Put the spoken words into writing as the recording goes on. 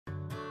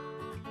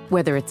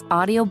Whether it's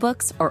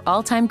audiobooks or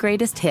all-time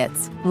greatest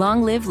hits,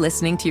 long live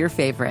listening to your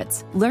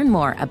favorites. Learn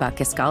more about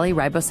Kisqali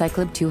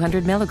Ribociclib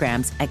 200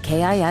 milligrams at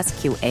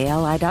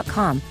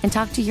KISQALI.com and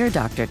talk to your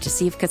doctor to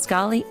see if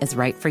Kisqali is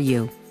right for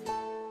you.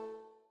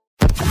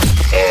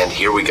 And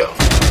here we go.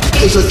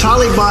 Is the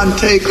Taliban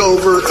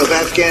takeover of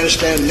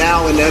Afghanistan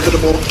now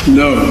inevitable?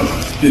 No,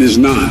 it is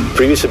not.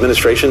 Previous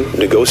administration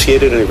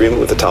negotiated an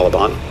agreement with the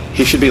Taliban.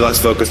 He should be less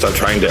focused on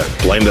trying to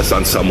blame this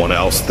on someone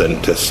else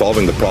than to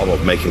solving the problem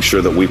of making sure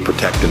that we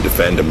protect and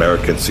defend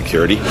American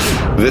security.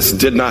 This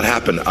did not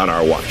happen on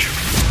our watch.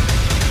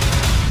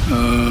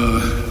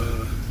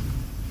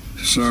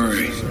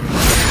 Sorry.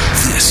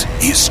 This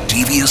is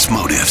Devious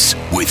Motives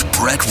with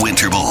Brett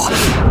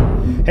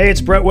Winterble. Hey,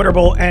 it's Brett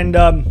Winterble, and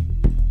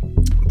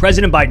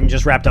President Biden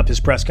just wrapped up his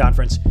press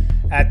conference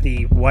at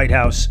the White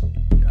House.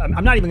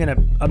 I'm not even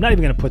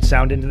gonna put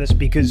sound into this,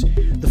 because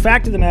the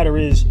fact of the matter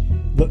is,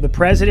 the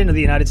president of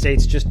the United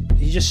States just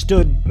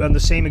stood on the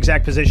same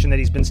exact position that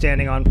he's been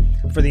standing on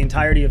for the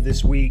entirety of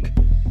this week.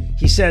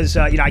 He says,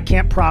 I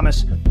can't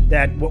promise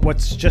that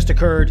what's just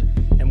occurred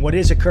and what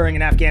is occurring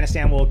in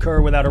Afghanistan will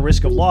occur without a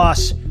risk of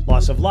loss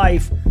of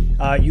life.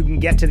 You can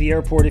get to the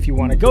airport if you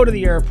want to go to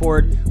the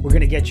airport. We're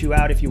going to get you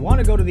out if you want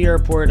to go to the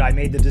airport. I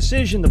made the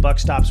decision. The buck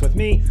stops with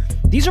me.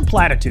 These are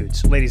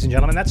platitudes, ladies and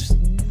gentlemen. That's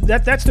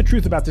the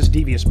truth about this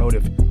Devious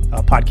Motive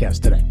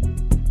podcast today.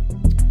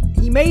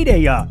 He made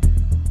a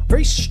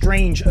very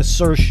strange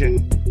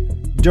assertion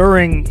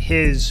during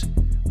his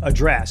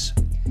address.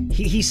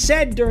 He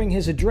said during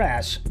his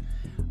address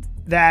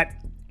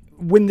that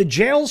when the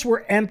jails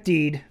were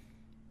emptied,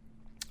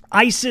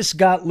 ISIS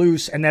got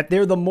loose, and that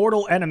they're the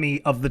mortal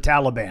enemy of the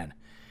Taliban.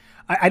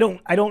 I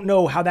don't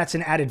know how that's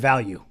an added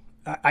value.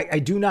 I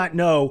do not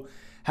know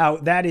how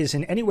that is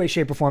in any way,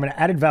 shape, or form an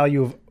added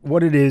value of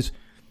what it is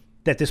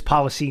that this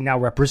policy now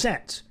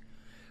represents.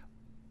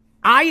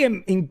 I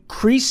am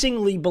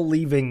increasingly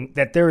believing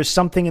that there is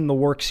something in the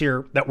works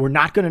here that we're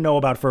not going to know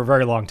about for a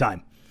very long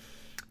time.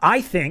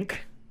 I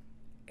think,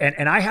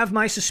 and I have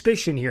my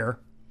suspicion here,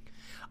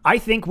 I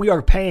think we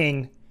are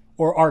paying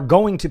or are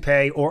going to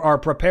pay or are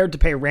prepared to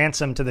pay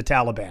ransom to the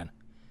Taliban.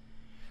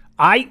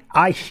 I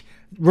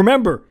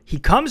remember, he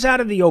comes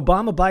out of the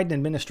Obama-Biden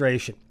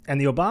administration,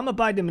 and the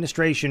Obama-Biden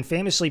administration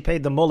famously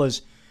paid the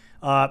mullahs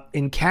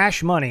in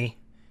cash money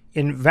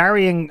in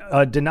varying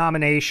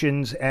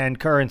denominations and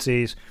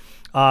currencies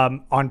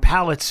on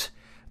pallets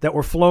that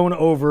were flown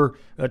over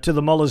to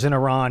the mullahs in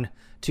Iran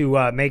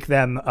to make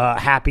them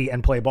happy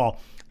and play ball.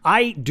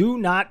 I do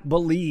not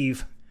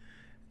believe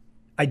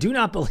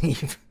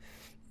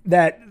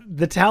that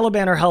the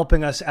Taliban are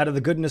helping us out of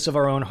the goodness of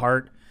our own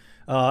heart,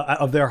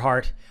 of their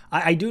heart.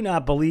 I do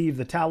not believe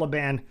the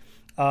Taliban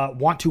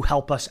want to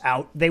help us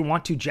out. They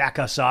want to jack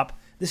us up.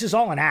 This is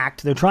all an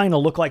act. They're trying to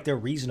look like they're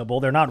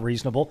reasonable. They're not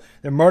reasonable.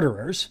 They're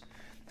murderers.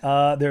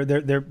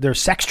 They're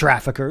sex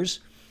traffickers.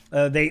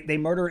 They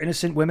murder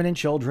innocent women and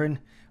children.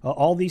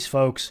 All these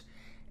folks,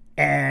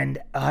 and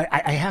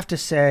I have to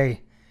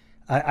say,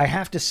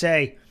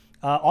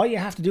 all you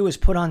have to do is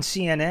put on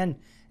CNN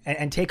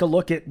and take a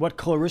look at what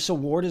Clarissa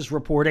Ward is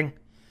reporting.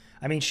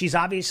 I mean, she's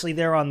obviously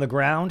there on the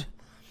ground.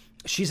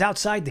 She's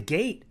outside the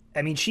gate.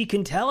 I mean, she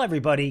can tell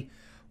everybody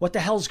what the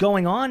hell's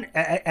going on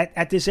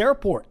at this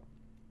airport.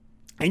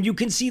 And you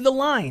can see the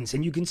lines,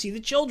 and you can see the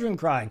children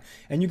crying,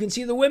 and you can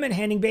see the women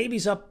handing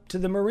babies up to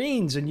the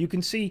Marines, and you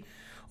can see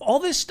all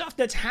this stuff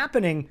that's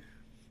happening.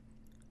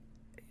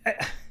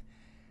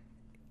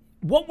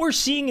 What we're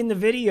seeing in the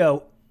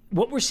video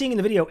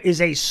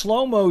is a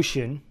slow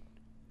motion,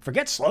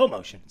 forget slow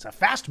motion, it's a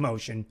fast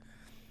motion,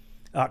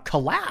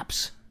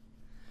 collapse.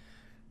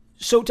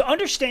 So to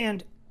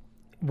understand,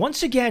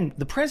 once again,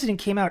 the president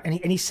came out and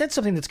he said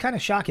something that's kind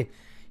of shocking.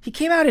 He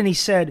came out and he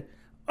said,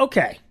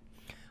 okay,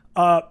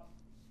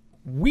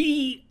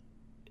 we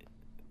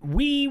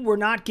were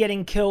not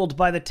getting killed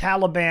by the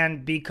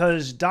Taliban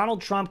because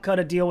Donald Trump cut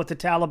a deal with the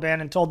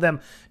Taliban and told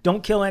them,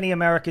 don't kill any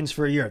Americans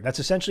for a year. That's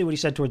essentially what he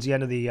said towards the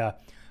end of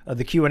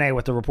the Q&A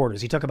with the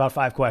reporters. He took about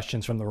 5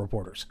 questions from the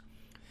reporters.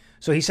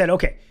 So he said,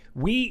 okay,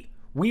 we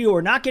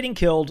were not getting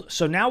killed,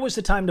 so now was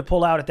the time to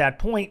pull out at that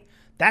point.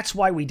 That's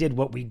why we did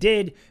what we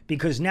did,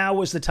 because now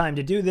was the time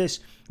to do this,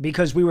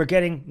 because we were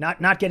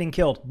not getting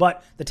killed.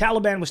 But the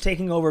Taliban was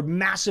taking over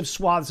massive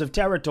swaths of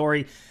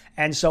territory,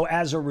 and so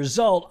as a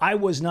result, I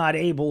was not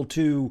able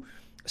to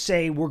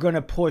say we're going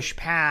to push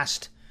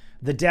past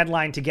the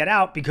deadline to get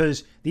out,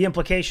 because the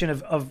implication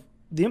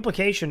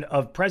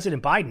of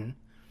President Biden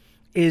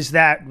is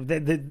that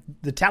the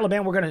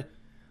Taliban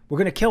we're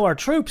going to kill our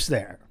troops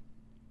there.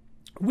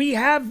 We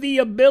have the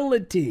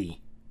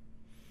ability.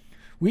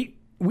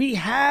 We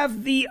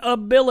have the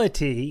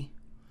ability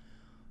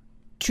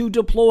to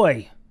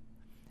deploy.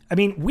 I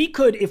mean, we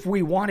could, if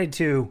we wanted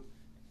to.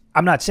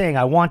 I'm not saying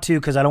I want to,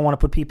 because I don't want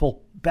to put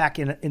people back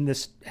in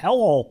this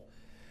hellhole.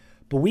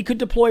 But we could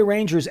deploy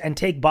Rangers and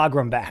take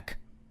Bagram back.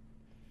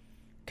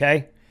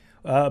 Okay,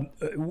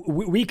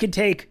 we could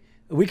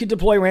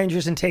deploy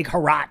Rangers and take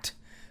Herat,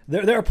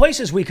 There are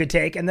places we could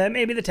take, and then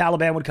maybe the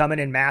Taliban would come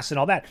in mass and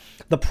all that.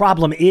 The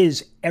problem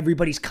is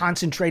everybody's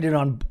concentrated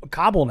on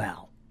Kabul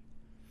now.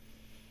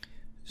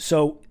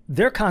 So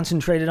they're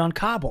concentrated on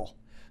Kabul.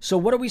 So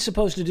what are we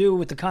supposed to do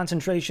with the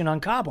concentration on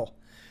Kabul?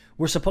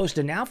 We're supposed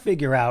to now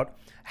figure out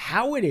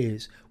how it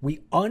is we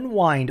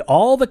unwind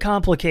all the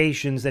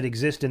complications that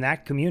exist in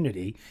that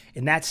community,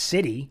 in that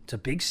city. It's a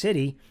big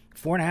city,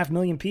 4.5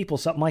 million people,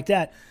 something like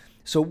that.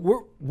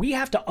 So we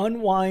have to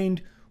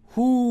unwind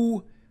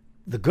who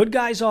the good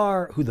guys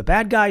are, who the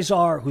bad guys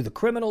are, who the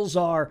criminals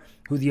are,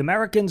 who the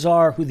Americans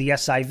are, who the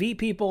SIV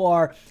people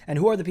are, and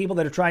who are the people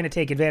that are trying to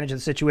take advantage of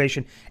the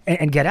situation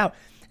and get out.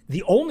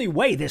 The only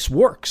way this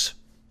works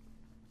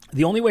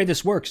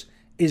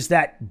is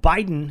that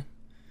Biden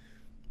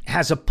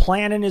has a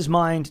plan in his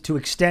mind to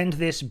extend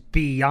this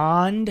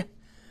beyond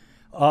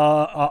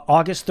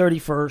August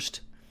 31st.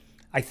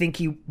 I think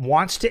he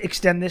wants to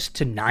extend this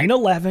to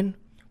 9/11,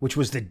 which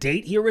was the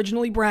date he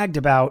originally bragged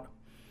about.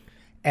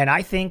 And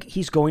I think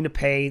he's going to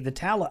pay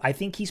I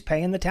think he's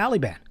paying the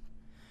Taliban.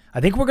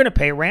 I think we're going to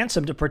pay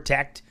ransom to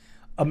protect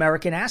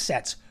American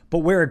assets. But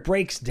where it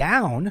breaks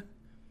down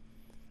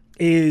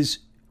is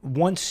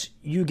once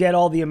you get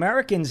all the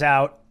Americans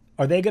out,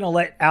 are they going to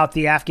let out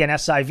the Afghan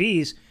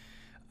SIVs?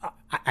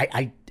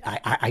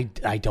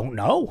 I don't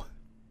know.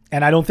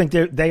 And I don't think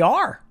they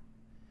are.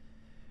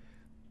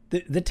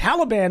 The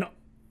Taliban,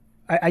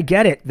 I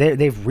get it.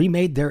 They've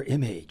remade their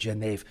image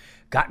and they've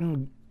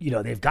gotten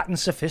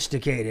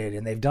sophisticated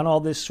and they've done all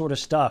this sort of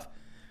stuff.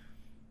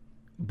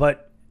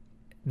 But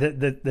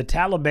the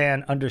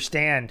Taliban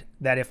understand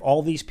that if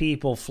all these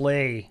people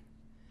flee,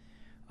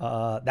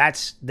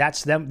 that's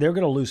them. They're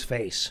going to lose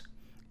face.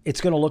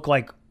 It's going to look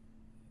like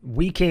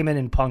we came in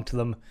and punked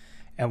them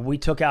and we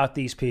took out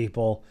these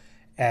people.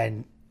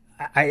 And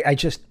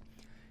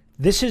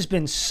this has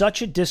been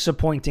such a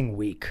disappointing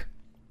week.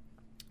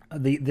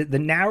 The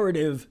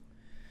narrative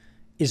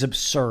is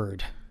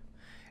absurd.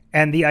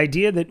 And the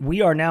idea that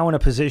we are now in a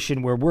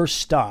position where we're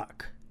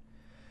stuck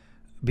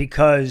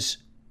because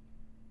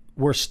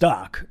we're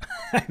stuck.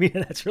 I mean,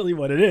 that's really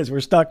what it is.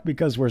 We're stuck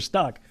because we're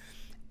stuck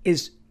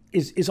is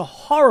a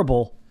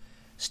horrible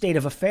state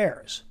of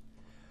affairs.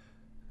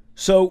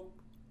 So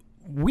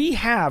we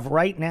have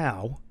right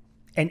now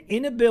an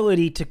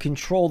inability to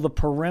control the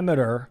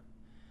perimeter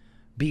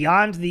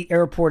beyond the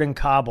airport in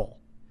Kabul.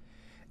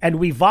 And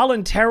we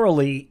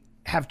voluntarily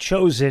have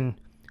chosen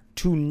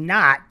to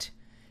not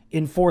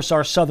enforce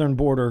our southern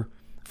border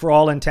for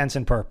all intents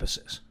and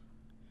purposes.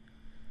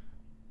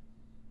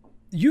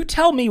 You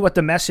tell me what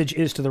the message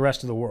is to the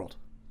rest of the world.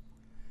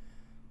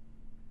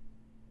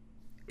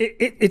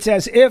 It's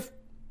as if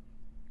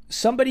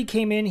somebody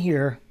came in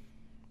here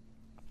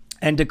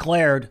and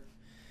declared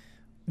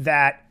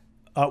that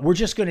we're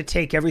just going to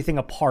take everything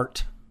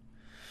apart.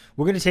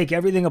 We're going to take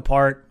everything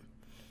apart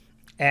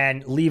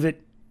and leave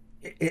it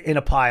in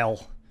a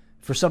pile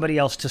for somebody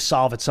else to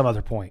solve at some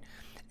other point.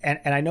 And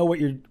I know what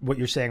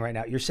you're saying right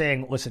now. You're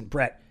saying, listen,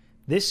 Brett,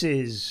 this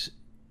is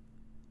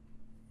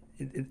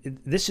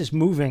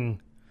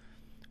moving.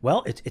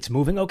 Well, it's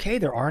moving okay.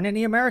 There aren't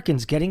any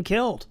Americans getting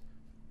killed.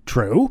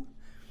 True.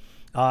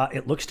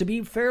 It looks to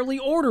be fairly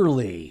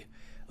orderly.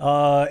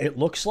 It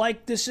looks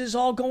like this is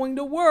all going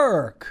to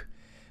work.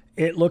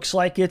 It looks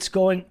like it's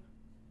going...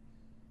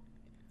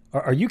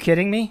 Are you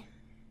kidding me?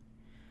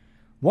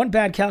 One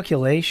bad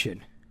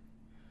calculation,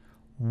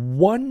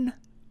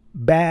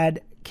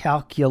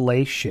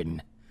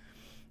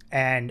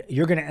 and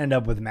you're going to end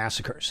up with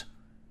massacres.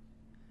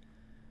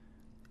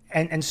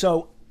 And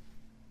so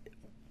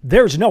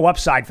there's no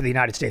upside for the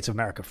United States of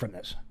America from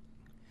this.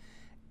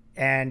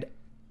 And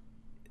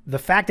the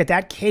fact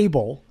that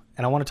cable,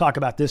 and I want to talk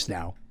about this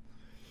now,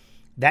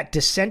 that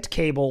dissent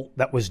cable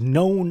that was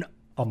known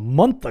a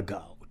month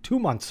ago, 2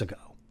 months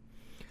ago,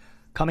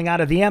 coming out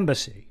of the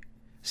embassy,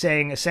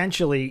 saying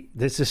essentially,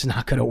 this is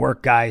not going to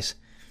work, guys.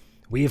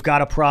 We've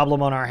got a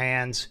problem on our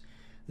hands.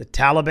 The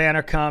Taliban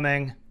are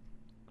coming.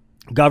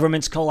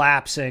 Government's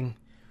collapsing.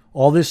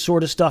 All this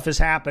sort of stuff is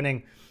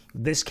happening.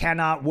 This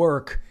cannot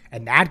work.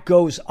 And that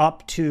goes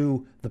up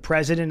to the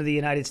President of the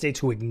United States,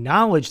 who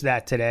acknowledged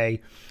that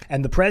today.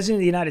 And the President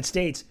of the United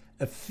States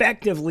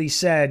effectively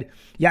said,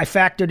 yeah, I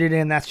factored it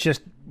in. That's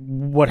just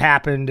what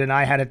happened. And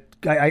I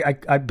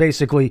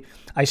basically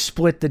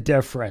split the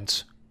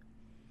difference.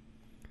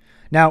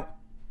 Now,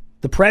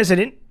 the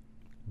president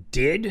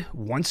did,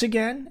 once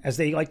again, as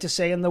they like to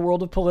say in the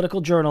world of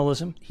political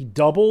journalism, he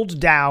doubled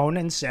down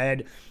and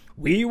said,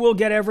 we will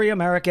get every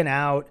American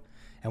out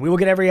and we will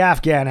get every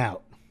Afghan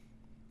out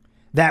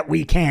that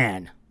we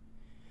can.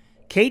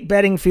 Kate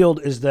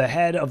Bedingfield is the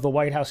head of the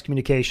White House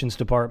Communications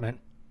Department.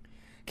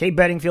 Kate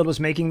Bedingfield was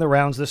making the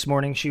rounds this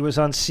morning. She was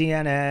on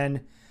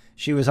CNN.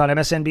 She was on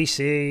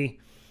MSNBC.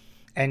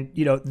 And,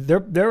 you know,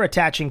 they're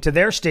attaching to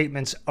their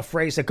statements a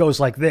phrase that goes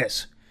like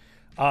this.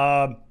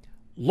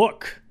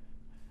 Look,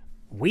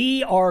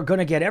 we are going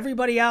to get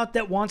everybody out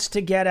that wants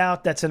to get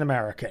out that's an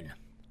American.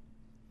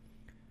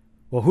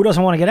 Well, who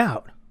doesn't want to get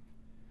out?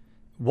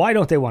 Why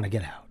don't they want to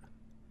get out?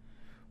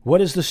 What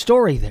is the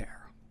story there?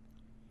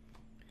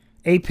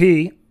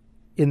 AP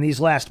in these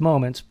last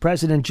moments,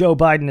 President Joe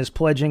Biden is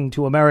pledging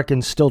to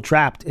Americans still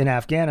trapped in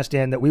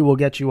Afghanistan that we will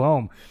get you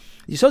home.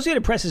 The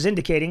Associated Press is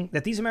indicating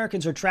that these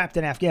Americans are trapped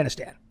in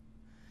Afghanistan.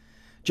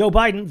 Joe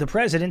Biden, the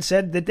president,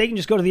 said that they can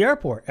just go to the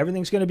airport.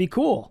 Everything's going to be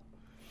cool.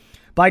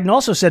 Biden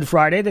also said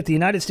Friday that the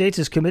United States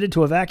is committed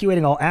to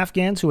evacuating all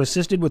Afghans who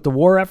assisted with the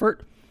war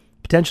effort,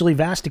 potentially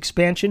vast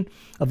expansion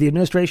of the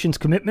administration's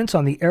commitments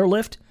on the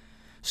airlift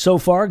so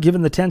far,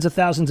 given the tens of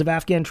thousands of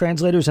Afghan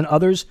translators and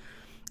others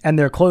and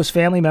their close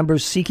family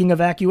members seeking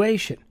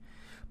evacuation.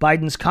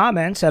 Biden's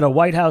comments at a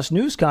White House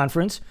news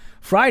conference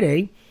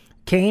Friday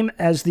came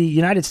as the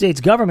United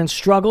States government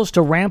struggles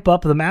to ramp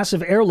up the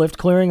massive airlift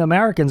clearing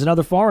Americans and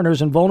other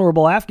foreigners and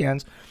vulnerable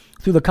Afghans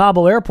through the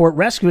Kabul airport,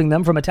 rescuing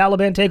them from a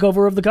Taliban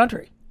takeover of the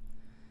country.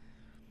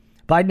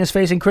 Biden is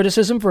facing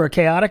criticism for a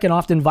chaotic and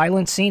often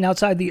violent scene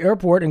outside the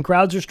airport, and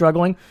crowds are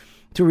struggling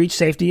to reach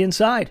safety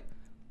inside.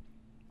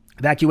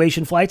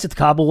 Evacuation flights at the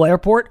Kabul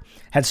airport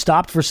had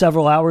stopped for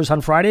several hours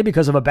on Friday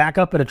because of a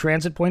backup at a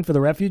transit point for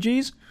the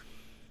refugees.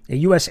 A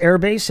U.S.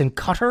 airbase in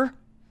Qatar.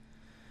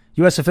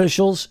 U.S.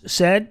 officials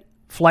said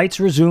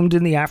flights resumed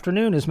in the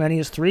afternoon, as many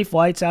as 3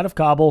 flights out of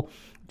Kabul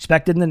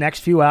expected in the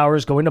next few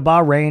hours, going to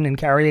Bahrain and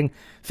carrying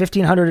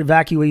 1,500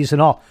 evacuees in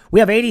all.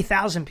 We have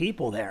 80,000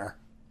 people there.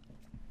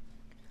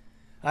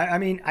 I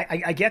mean,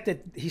 I get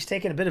that he's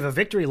taking a bit of a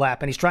victory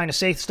lap and he's trying to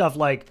say stuff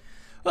like,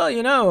 well,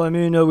 you know, I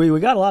mean, we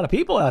got a lot of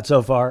people out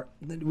so far.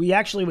 We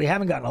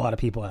haven't gotten a lot of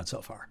people out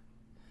so far.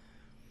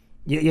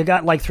 You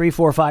got like 3,000,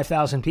 4,000,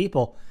 5,000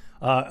 people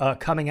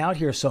coming out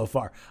here so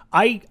far.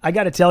 I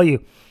got to tell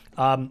you,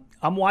 I'm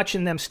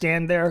watching them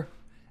stand there,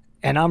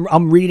 and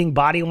I'm reading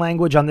body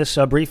language on this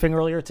briefing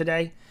earlier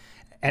today,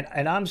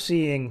 and I'm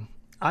seeing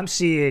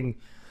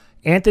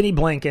Anthony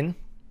Blinken,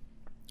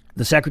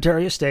 the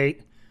Secretary of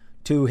State,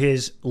 to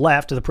his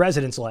left, to the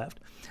president's left,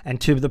 and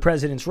to the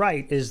president's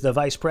right is the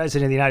Vice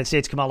President of the United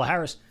States, Kamala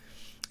Harris.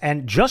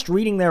 And just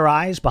reading their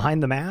eyes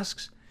behind the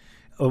masks,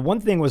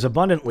 one thing was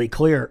abundantly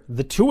clear.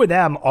 The two of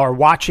them are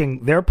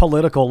watching their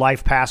political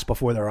life pass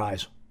before their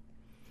eyes.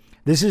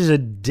 This is a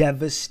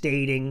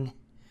devastating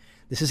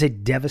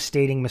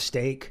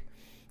mistake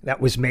that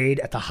was made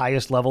at the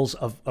highest levels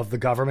of the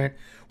government.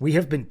 We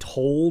have been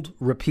told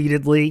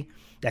repeatedly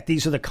that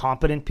these are the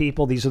competent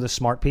people, these are the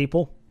smart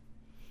people.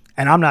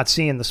 And I'm not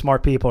seeing the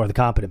smart people or the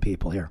competent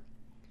people here.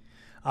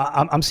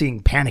 I'm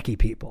seeing panicky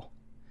people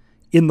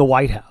in the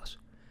White House.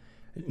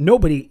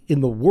 Nobody in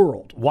the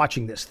world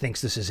watching this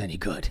thinks this is any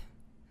good.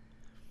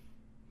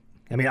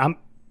 I mean,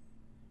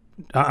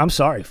 I'm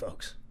sorry,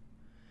 folks.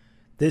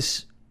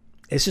 This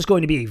is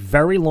going to be a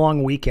very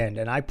long weekend,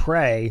 and I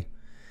pray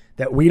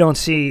that we don't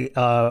see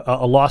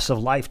a loss of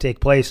life take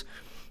place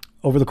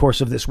over the course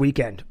of this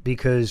weekend,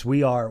 because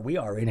we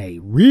are in a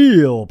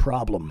real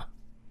problem,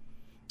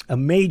 a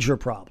major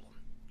problem.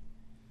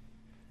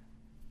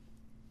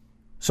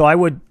 So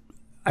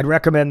I'd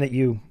recommend that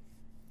you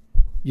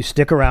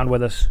stick around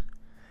with us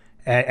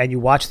and you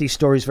watch these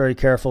stories very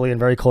carefully and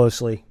very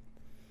closely.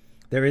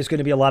 There is going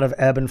to be a lot of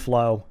ebb and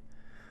flow.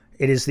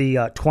 It is the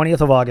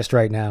 20th of August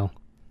right now.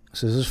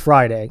 So this is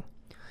Friday.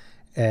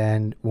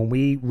 And when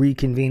we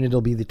reconvene,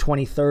 it'll be the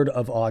 23rd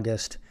of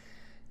August.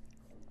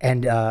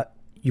 And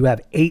you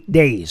have 8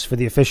 days for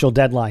the official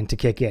deadline to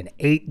kick in.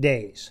 8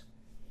 days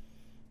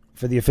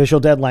for the official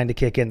deadline to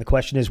kick in. The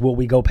question is, will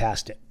we go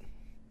past it?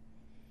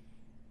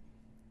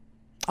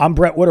 I'm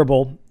Brett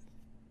Witterbull.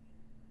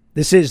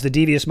 This is the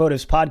Devious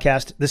Motives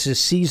podcast. This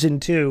is season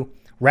 2,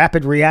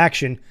 rapid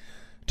reaction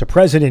to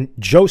President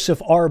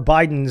Joseph R.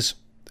 Biden's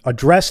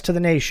address to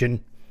the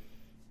nation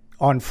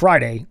on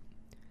Friday,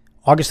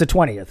 August the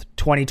 20th,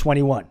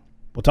 2021.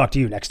 We'll talk to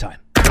you next time.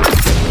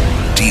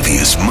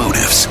 Devious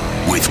Motives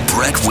with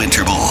Brett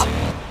Winterbull.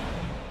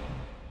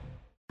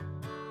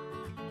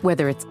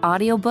 Whether it's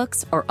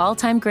audiobooks or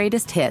all-time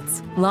greatest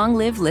hits, long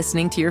live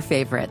listening to your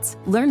favorites.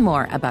 Learn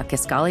more about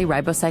Kisqali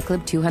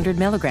Ribociclib 200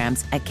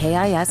 milligrams at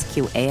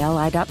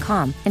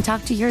KISQALI.com and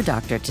talk to your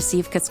doctor to see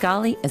if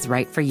Kisqali is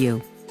right for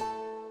you.